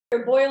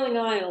Boiling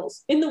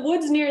Isles. In the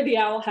woods near the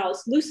owl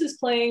house, Luce is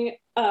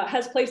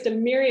has placed a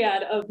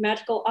myriad of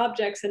magical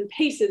objects and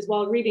paces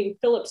while reading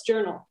Philip's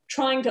journal,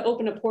 trying to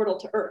open a portal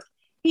to Earth.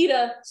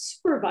 Ida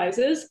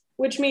supervises,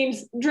 which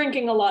means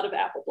drinking a lot of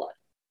apple blood.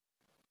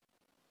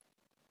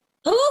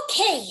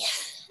 Okay,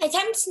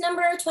 attempt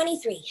number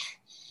 23.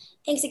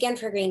 Thanks again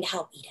for agreeing to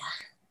help,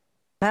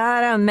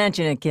 Ida. Don't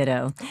mention it,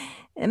 kiddo.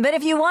 But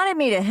if you wanted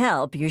me to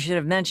help, you should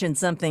have mentioned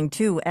something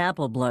 2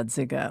 apple bloods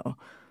ago.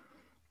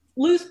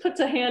 Luce puts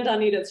a hand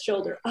on Ida's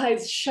shoulder,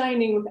 eyes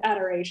shining with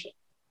adoration.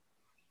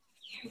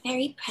 Your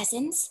very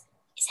presence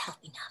is help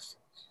enough.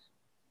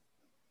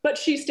 But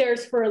she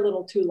stares for a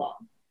little too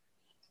long.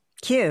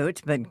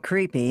 Cute, but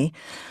creepy.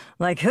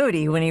 Like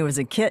Hootie when he was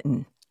a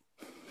kitten.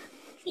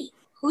 Wait,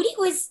 Hootie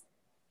was...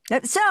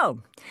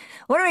 So,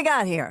 what do we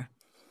got here?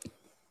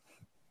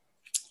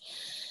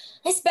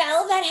 A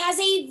spell that has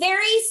a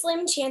very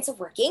slim chance of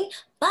working,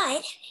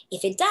 but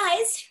if it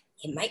does,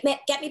 it might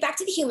get me back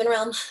to the human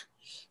realm.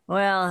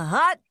 Well,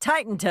 hot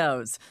Titan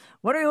toes.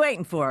 What are we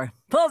waiting for?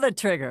 Pull the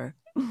trigger.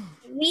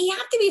 We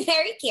have to be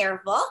very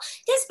careful.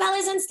 This spell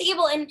is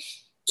unstable, and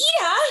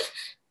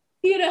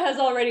Ida has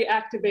already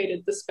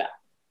activated the spell.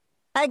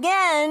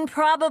 Again,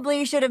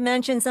 probably should have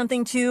mentioned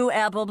something 2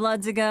 apple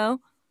bloods ago.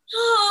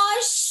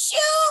 Oh,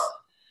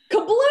 shoot!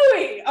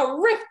 Kablooey! A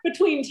rift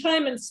between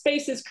time and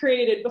space is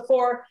created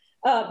before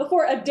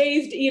a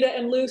dazed Ida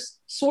and Luce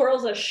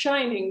swirls a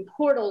shining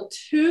portal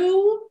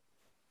to...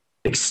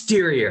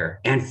 Exterior,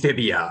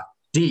 amphibia.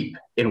 Deep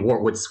in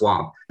Wartwood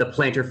Swamp, the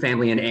planter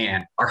family and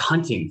Anne are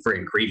hunting for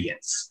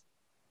ingredients.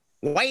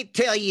 Wait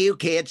till you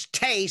kids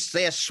taste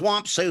this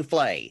swamp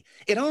souffle.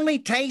 It only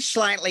tastes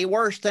slightly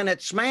worse than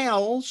it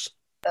smells.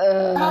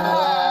 I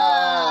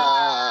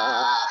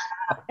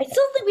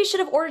still think we should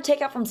have ordered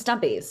takeout from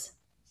Stumpy's.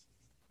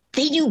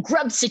 They do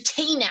grub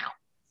satay now.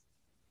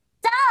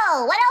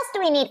 So, what else do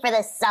we need for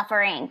this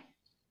suffering?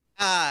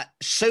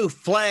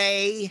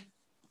 Souffle.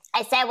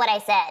 I said what I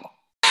said.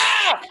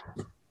 Ah!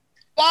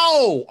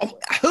 Whoa!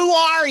 Who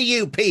are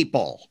you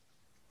people?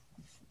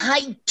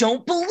 I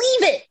don't believe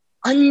it.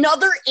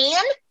 Another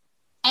Anne?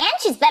 And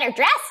she's better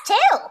dressed,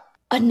 too.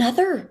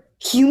 Another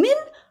human?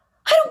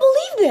 I don't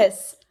believe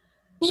this.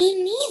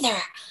 Me neither.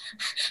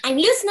 I'm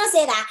Luz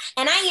Noceda,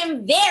 and I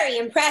am very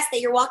impressed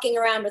that you're walking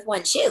around with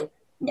one shoe.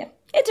 Yeah,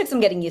 it took some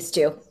getting used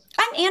to.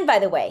 I'm Anne, by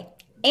the way.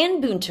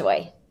 Anne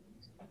Boontoy.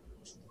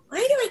 Why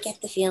do I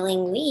get the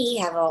feeling we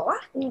have a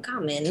lot in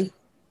common?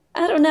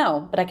 I don't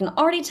know, but I can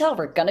already tell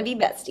we're gonna be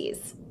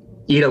besties.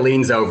 Ida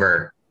leans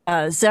over.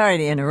 Sorry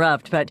to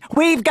interrupt, but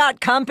we've got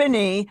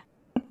company.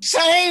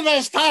 Save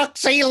us,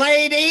 Foxy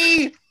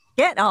Lady!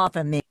 Get off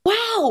of me.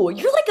 Wow,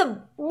 you're like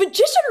a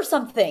magician or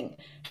something.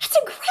 That's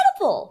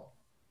incredible.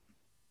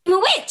 I'm a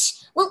witch.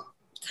 Well,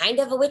 kind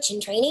of a witch in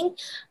training,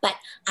 but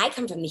I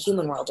come from the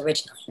human world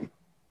originally.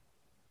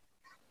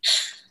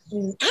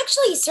 I'm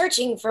actually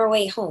searching for a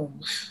way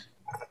home.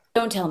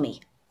 Don't tell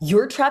me.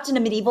 You're trapped in a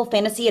medieval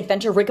fantasy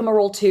adventure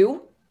rigmarole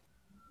too?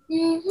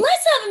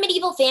 Less of a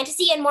medieval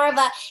fantasy and more of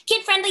a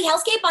kid-friendly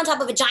hellscape on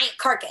top of a giant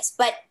carcass,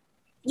 but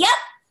yep.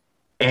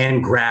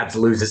 Anne grabs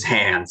Luz's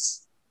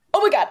hands.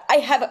 Oh my god, I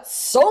have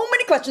so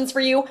many questions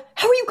for you.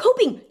 How are you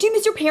coping? Do you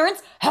miss your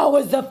parents? How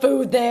is the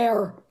food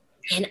there?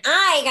 And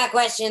I got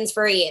questions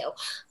for you.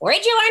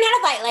 Where'd you learn how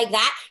to fight like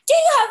that? Do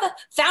you have a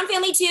found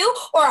family too?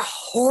 Or a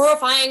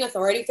horrifying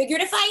authority figure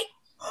to fight?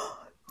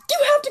 You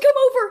have to come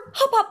over.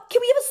 Hop up.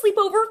 Can we have a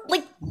sleepover?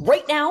 Like,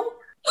 right now?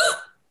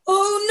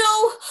 Oh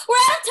no,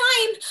 we're out of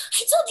time.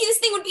 I told you this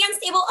thing would be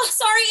unstable. Oh,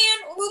 sorry,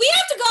 Anne. We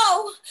have to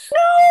go.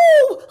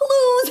 No!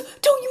 Luz,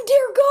 don't you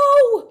dare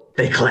go!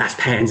 They clasp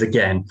hands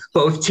again,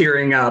 both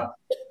tearing up.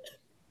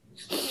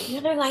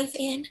 Another life,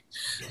 Anne.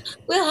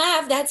 We'll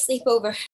have that sleepover.